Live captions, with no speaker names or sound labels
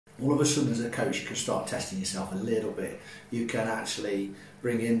all of a sudden as a coach you can start testing yourself a little bit. You can actually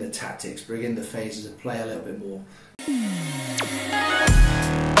bring in the tactics, bring in the phases of play a little bit more.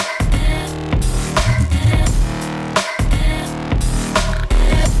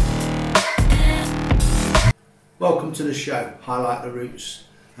 Welcome to the show, Highlight the Roots.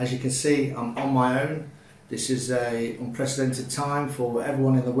 As you can see, I'm on my own. This is an unprecedented time for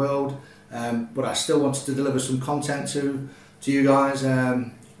everyone in the world, but I still wanted to deliver some content to you guys.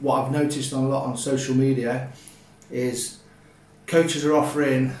 What I've noticed a lot on social media is coaches are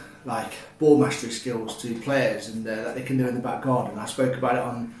offering like ball mastery skills to players and that they can do in the back garden. I spoke about it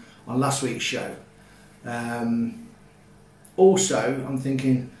on last week's show. Also, I'm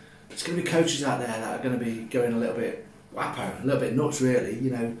thinking there's going to be coaches out there that are going to be going a little bit wappo, a little bit nuts really. You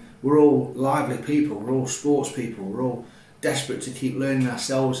know, we're all lively people, we're all sports people, we're all desperate to keep learning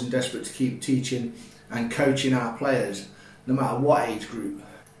ourselves and desperate to keep teaching and coaching our players, no matter what age group.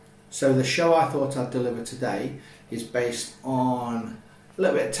 So the show I thought I'd deliver today is based on a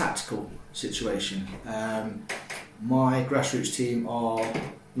little bit of tactical situation. My grassroots team are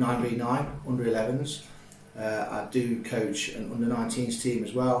 9v9, under 11s. I do coach an under 19s team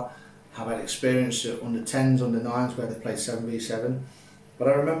as well. Have had experience at under 10s, under 9s where they play 7v7. But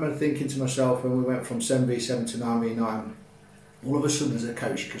I remember thinking to myself when we went from 7v7 to 9v9, all of a sudden as a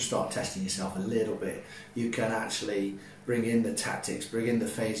coach you can start testing yourself a little bit. You can actually bring in the tactics, bring in the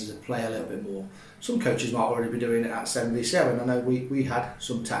phases of play a little bit more. Some coaches might already be doing it at 7v7. I know we had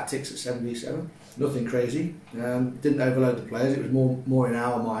some tactics at 7v7, nothing crazy. Didn't overload the players, it was more in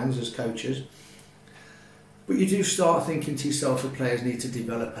our minds as coaches. But you do start thinking to yourself that players need to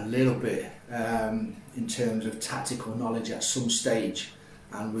develop a little bit in terms of tactical knowledge at some stage.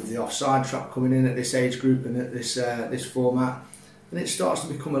 And with the offside trap coming in at this age group and at this format, then it starts to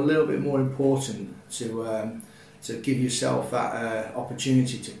become a little bit more important to give yourself that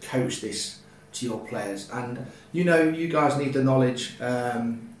opportunity to coach this to your players. And you know, you guys need the knowledge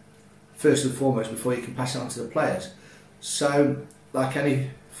first and foremost before you can pass it on to the players. So, like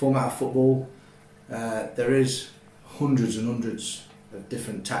any format of football, there is hundreds and hundreds of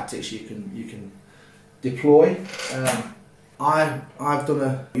different tactics you can deploy. I've done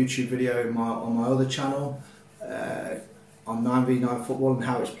a YouTube video on my other channel on 9v9 football and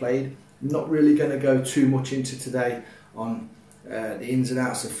how it's played. I'm not really going to go too much into today on the ins and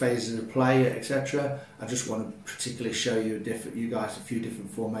outs of phases of play, etc. I just want to particularly show you guys a few different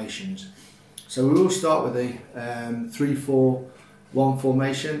formations. So we will start with the 3-4-1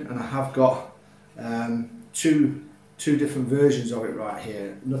 formation, and I have got two different versions of it right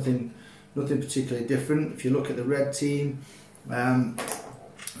here. Nothing particularly different. If you look at the red team, pen.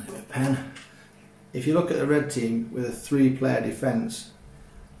 If you look at the red team with a 3-player defence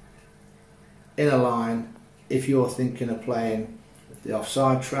in a line, if you're thinking of playing the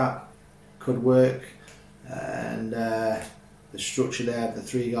offside trap, could work, and the structure there, the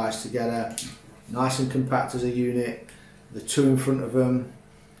 3 guys together, nice and compact as a unit, the 2 in front of them,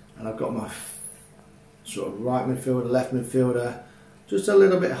 and I've got my sort of right midfielder, left midfielder, just a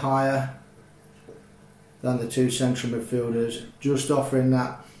little bit higher than the 2 central midfielders, just offering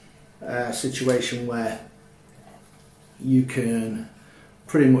that situation where you can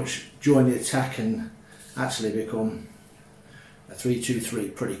pretty much join the attack and actually become a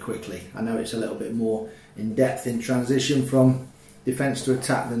 3-2-3 pretty quickly. I know it's a little bit more in depth in transition from defence to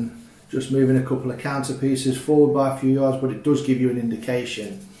attack than just moving a couple of counter pieces forward by a few yards, but it does give you an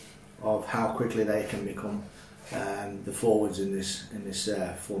indication of how quickly they can become the forwards in this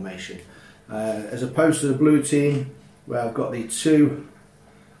formation. As opposed to the blue team, where I've got the 2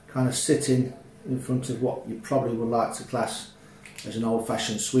 kind of sitting in front of what you probably would like to class as an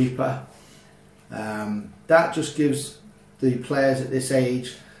old-fashioned sweeper. That just gives the players at this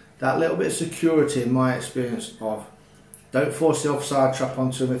age that little bit of security, in my experience, of don't force the offside trap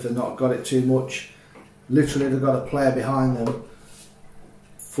onto them if they've not got it too much. Literally, they've got a player behind them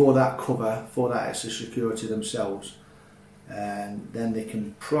for that cover, for that extra security themselves, and then they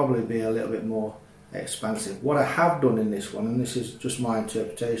can probably be a little bit more expansive. What I have done in this one, and this is just my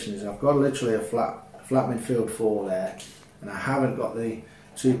interpretation, is I've got literally a flat midfield 4 there, and I haven't got the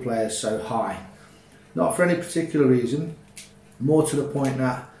 2 players so high. Not for any particular reason, more to the point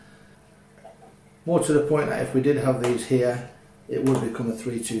that if we did have these here, it would become a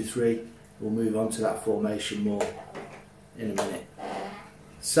 3-2-3. We'll move on to that formation more in a minute.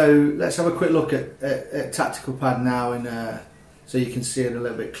 So let's have a quick look at tactical pad now, so you can see it a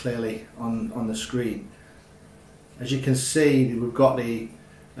little bit clearly on the screen. As you can see, we've got the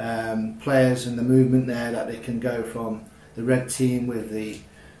players and the movement there, that they can go from the red team with the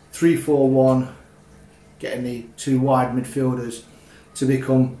 3-4-1, getting the 2 wide midfielders, to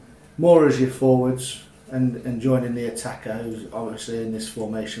become more as your forwards and joining the attacker, who's obviously in this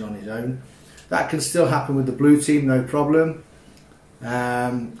formation on his own. That can still happen with the blue team, no problem.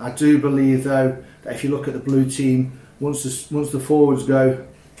 I do believe though that if you look at the blue team, once the forwards go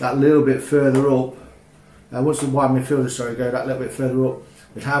that little bit further up, once the wide midfielders go that little bit further up,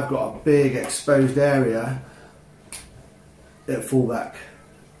 we have got a big exposed area at fullback.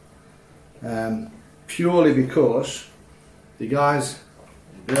 Purely because the guys,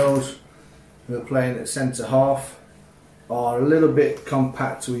 the girls who are playing at centre half are a little bit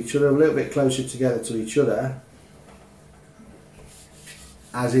compact to each other, a little bit closer together to each other,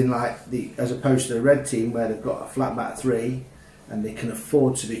 as opposed to the red team where they've got a flat back three and they can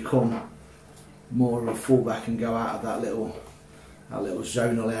afford to become more of a fullback and go out of that little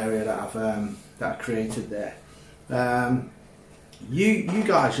zonal area that I've created there. You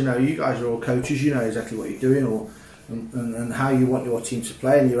guys, you guys are all coaches. You know exactly what you're doing, and how you want your team to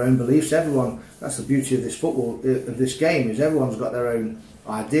play, and your own beliefs. Everyone. That's the beauty of this football, of this game, is everyone's got their own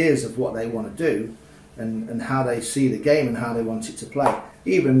ideas of what they want to do, and how they see the game and how they want it to play,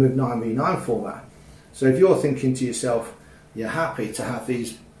 even with 9v9 format. So if you're thinking to yourself, you're happy to have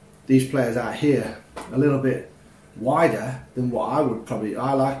these players out here a little bit wider than what I would probably.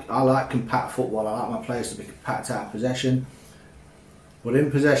 I like compact football. I like my players to be compact out of possession. But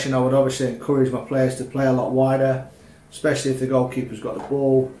in possession, I would obviously encourage my players to play a lot wider, especially if the goalkeeper's got the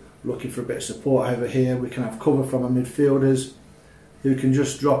ball, looking for a bit of support over here. We can have cover from our midfielders who can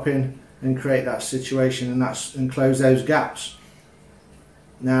just drop in and create that situation and close those gaps.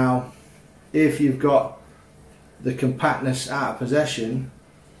 Now, if you've got the compactness out of possession,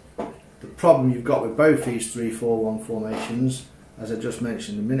 the problem you've got with both these 3-4-1 formations, as I just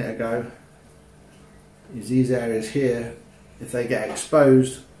mentioned a minute ago, is these areas here. If they get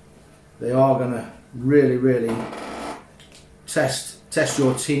exposed, they are going to really test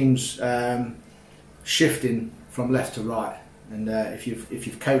your team's shifting from left to right. And if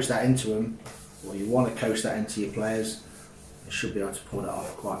you've coached that into them, or you want to coach that into your players, you should be able to pull that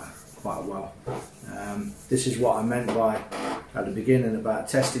off quite well. This is what I meant by at the beginning about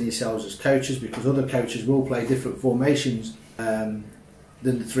testing yourselves as coaches, because other coaches will play different formations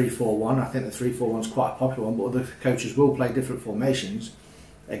than the 3-4-1. I think the 3-4-1 is quite a popular one, but other coaches will play different formations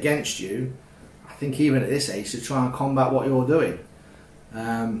against you. I think even at this age, to try and combat what you're doing,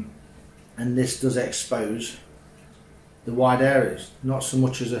 and this does expose the wide areas, not so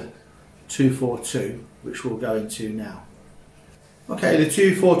much as a 2-4-2, which we'll go into now. Okay, the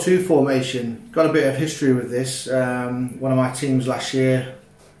 2-4-2 formation, got a bit of history with this. One of my teams last year,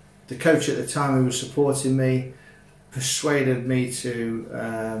 the coach at the time who was supporting me persuaded me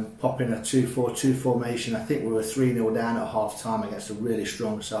to pop in a 2-4-2 formation. I think we were 3-0 down at half time against a really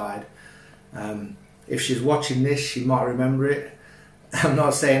strong side. If she's watching this, she might remember it. I'm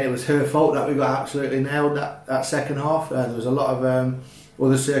not saying it was her fault that we got absolutely nailed that second half. There was a lot of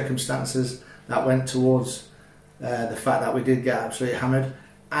other circumstances that went towards the fact that we did get absolutely hammered.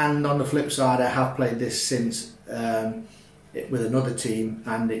 And on the flip side, I have played this since with another team,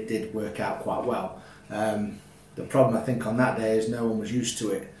 and it did work out quite well. The problem I think on that day is no one was used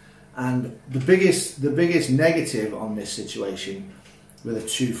to it, and the biggest negative on this situation with a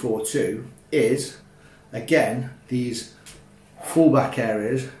 2-4-2 is, again, these fullback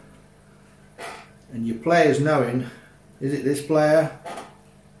areas, and your players knowing, is it this player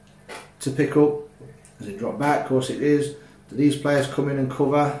to pick up? Does it drop back? Of course it is. Do these players come in and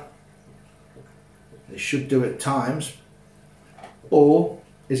cover? They should do at times. Or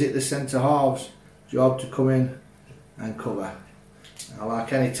is it the centre halves' job to come in and cover? Now,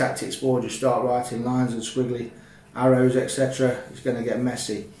 like any tactics board, you start writing lines and squiggly arrows, etc. It's going to get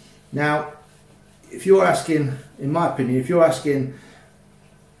messy. Now, if you're asking, in my opinion, if you're asking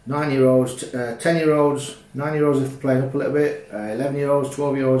 9-year-olds, 10-year-olds, 9-year-olds if they're playing up a little bit, 11-year-olds,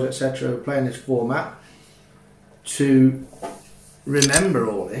 12-year-olds, etc., who are playing this format, to remember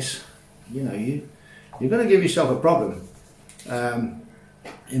all this, you're going to give yourself a problem,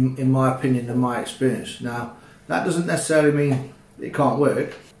 in my opinion and my experience. Now, that doesn't necessarily mean it can't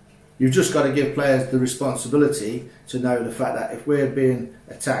work. You've just got to give players the responsibility to know the fact that if we're being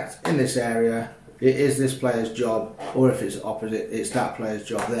attacked in this area, it is this player's job, or if it's opposite, it's that player's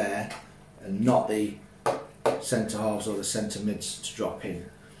job there, and not the centre halves or the centre mids to drop in.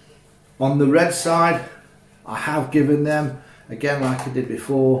 On the red side, I have given them, again like I did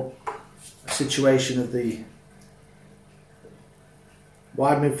before, a situation of the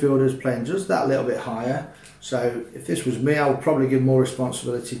wide midfielders playing just that little bit higher. So if this was me, I would probably give more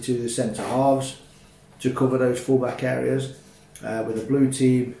responsibility to the centre halves to cover those fullback areas. With the blue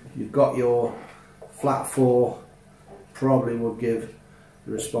team, you've got your flat four, probably would give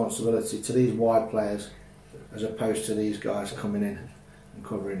the responsibility to these wide players as opposed to these guys coming in and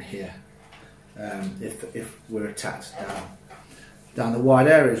covering here. If we're attacked down the wide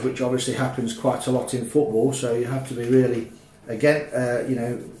areas, which obviously happens quite a lot in football, so you have to be really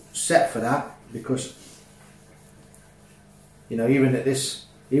set for that, because even at this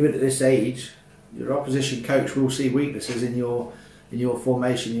age, your opposition coach will see weaknesses in your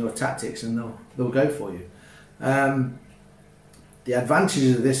formation, your tactics, and they'll go for you. The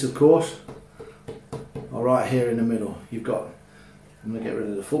advantages of this, of course, are right here in the middle. I'm going to get rid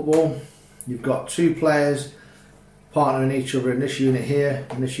of the football. You've got two players partnering each other in this unit here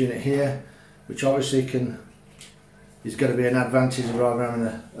and this unit here, which obviously is going to be an advantage of rather having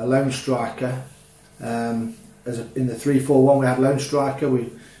a lone striker. In the 3-4-1 we had lone striker.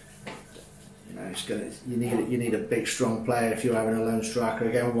 You need a big strong player if you're having a lone striker.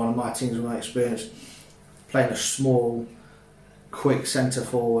 Again, with one of my teams with my experience, playing a small, quick centre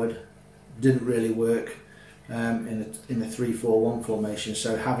forward didn't really work in the 3-4-1 formation.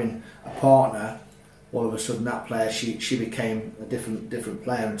 So having a partner, all of a sudden that player she became a different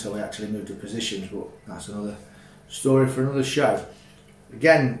player until we actually moved to positions. But that's another story for another show.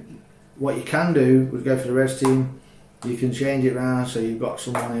 Again, what you can do is go for the Reds team. You can change it around so you've got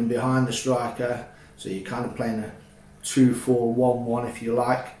someone in behind the striker, so you're kind of playing a 2-4-1-1 if you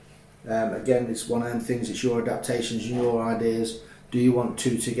like. Again, it's one of them things, it's your adaptations and your ideas. Do you want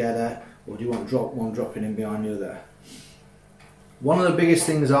two together, or do you want one dropping in behind the other? One of the biggest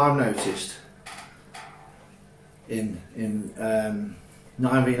things I've noticed in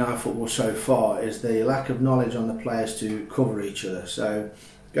 9v9 football so far is the lack of knowledge on the players to cover each other. So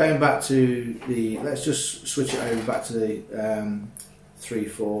going back to let's just switch it over back to the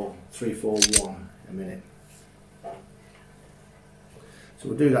 3-4-1 a minute. So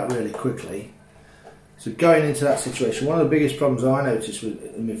we'll do that really quickly. So going into that situation, one of the biggest problems I noticed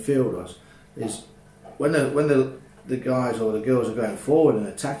in midfielders is when the guys or the girls are going forward and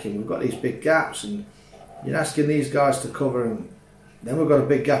attacking, we've got these big gaps, and you're asking these guys to cover, and then we've got a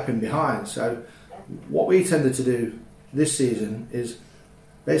big gap in behind. So what we tended to do this season is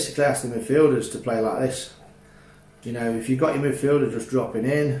basically ask the midfielders to play like this. If you've got your midfielder just dropping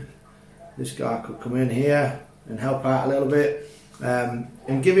in, this guy could come in here and help out a little bit.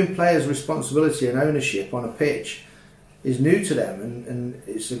 And giving players responsibility and ownership on a pitch is new to them, and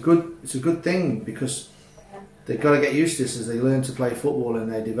it's a good thing, because they've got to get used to this as they learn to play football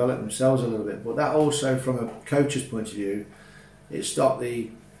and they develop themselves a little bit. But that also, from a coach's point of view, it stopped the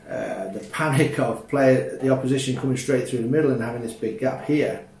panic of the opposition coming straight through the middle and having this big gap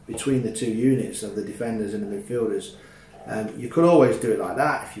here between the two units of the defenders and the midfielders. You could always do it like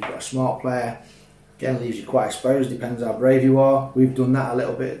that if you've got a smart player. Again, leaves you quite exposed, depends how brave you are. We've done that a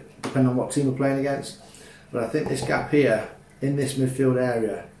little bit, depending on what team we're playing against. But I think this gap here, in this midfield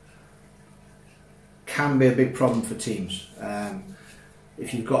area, can be a big problem for teams.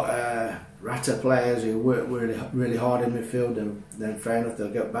 If you've got ratter players who work really hard in midfield, then fair enough, they'll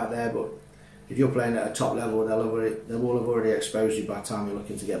get back there. But if you're playing at a top level, they will have already exposed you by the time you're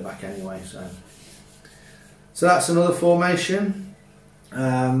looking to get back anyway. So that's another formation.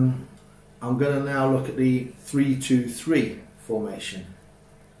 I'm going to now look at the 3-2-3 formation.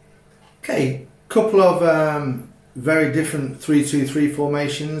 Okay, couple of very different 3-2-3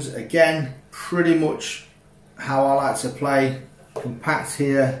 formations. Again, pretty much how I like to play. Compact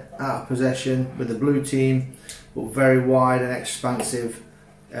here, out of possession with the blue team, but very wide and expansive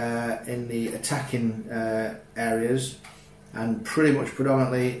in the attacking areas, and pretty much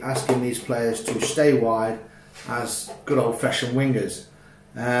predominantly asking these players to stay wide as good old-fashioned wingers.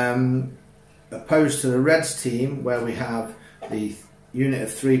 Opposed to the Reds team, where we have the unit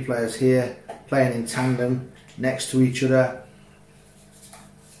of 3 players here playing in tandem next to each other.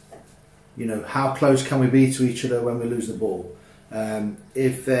 How close can we be to each other when we lose the ball? I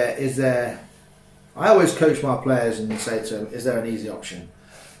always coach my players and say to them, is there an easy option?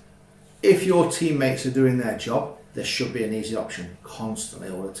 If your teammates are doing their job, there should be an easy option constantly,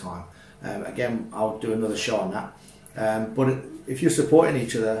 all the time. Again, I'll do another show on that. But if you're supporting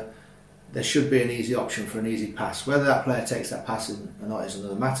each other, there should be an easy option for an easy pass. Whether that player takes that pass or not is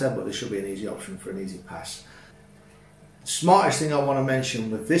another matter, but there should be an easy option for an easy pass. The smartest thing I want to mention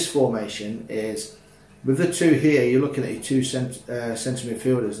with this formation is, with the 2 here, you're looking at your 2 centre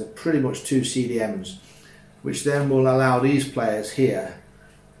midfielders. They're pretty much 2 CDMs, which then will allow these players here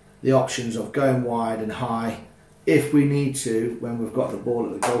the options of going wide and high if we need to, when we've got the ball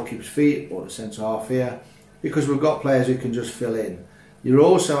at the goalkeeper's feet or the centre half here, because we've got players who can just fill in. You're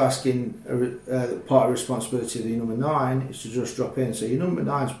also asking part of responsibility of your number 9 is to just drop in. So your number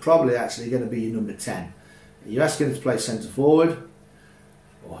 9 is probably actually going to be your number 10. You're asking them to play centre forward.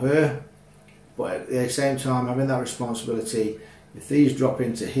 or her, but at the same time having that responsibility. If these drop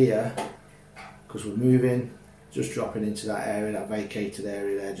into here, because we're moving, just dropping into that area, that vacated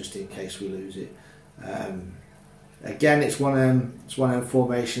area there, just in case we lose it. Again, it's one of them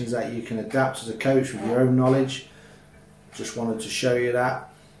formations that you can adapt as a coach with your own knowledge. Just wanted to show you that.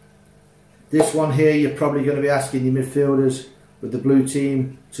 This one here, you're probably going to be asking your midfielders with the blue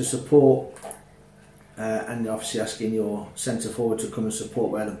team to support, and obviously asking your centre forward to come and support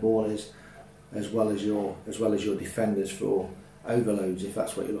where the ball is, as well as your defenders for overloads, if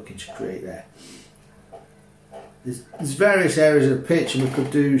that's what you're looking to create there. There's various areas of the pitch, and we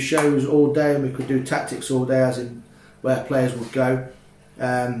could do shows all day, and we could do tactics all day, as in where players would go.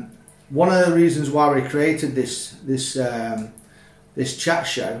 One of the reasons why we created this chat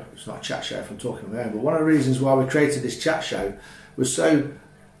show, it's not a chat show if I'm talking about it, but one of the reasons why we created this chat show was so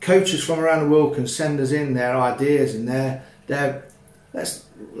coaches from around the world can send us in their ideas and their let's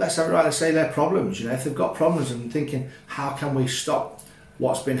have it right, let's say their problems. You know, if they've got problems and thinking, how can we stop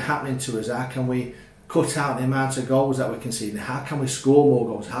what's been happening to us? How can we cut out the amount of goals that we concede? How can we score more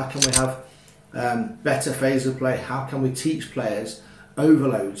goals? How can we have better phase of play? How can we teach players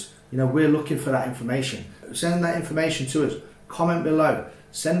overloads? You know, we're looking for that information. Send that information to us. Comment below.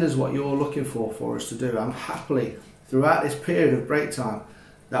 Send us what you're looking for us to do. I'm happily, throughout this period of break time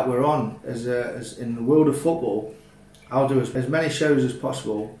that we're on as in the world of football, I'll do as many shows as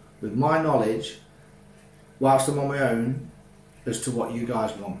possible with my knowledge, whilst I'm on my own, as to what you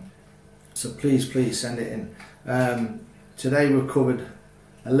guys want. So please send it in. Today we've covered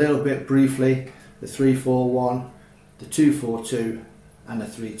a little bit briefly the 3-4-1, the 2-4-2 and the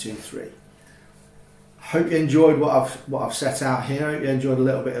 3-2-3. Hope you enjoyed what I've set out here. Hope you enjoyed a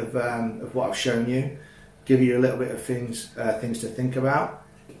little bit of what I've shown you. Give you a little bit of things to think about.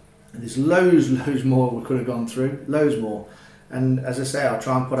 And there's loads more we could have gone through, loads more. And as I say, I'll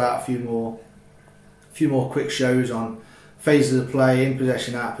try and put out a few more quick shows on phases of play, in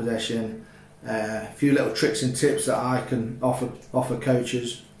possession, out of possession, a few little tricks and tips that I can offer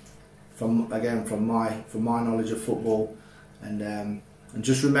coaches from my knowledge of football. And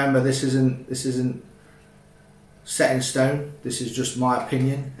just remember, this isn't set in stone. This is just my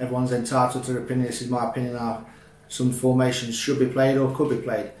opinion. Everyone's entitled to their opinion. This is my opinion. Some formations should be played or could be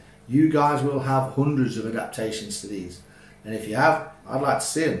played. You guys will have hundreds of adaptations to these, and if you have, I'd like to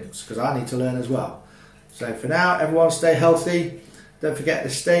see them, because I need to learn as well. So for now, everyone stay healthy. Don't forget the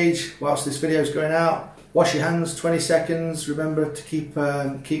stage whilst this video is going out. Wash your hands 20 seconds. Remember to keep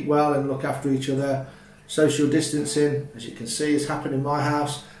well and look after each other. Social distancing, as you can see, is happening in my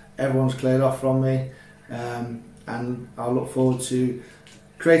house. Everyone's cleared off from me, and I'll look forward to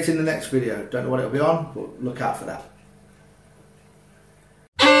creating the next video. Don't know what it'll be on, but look out for that.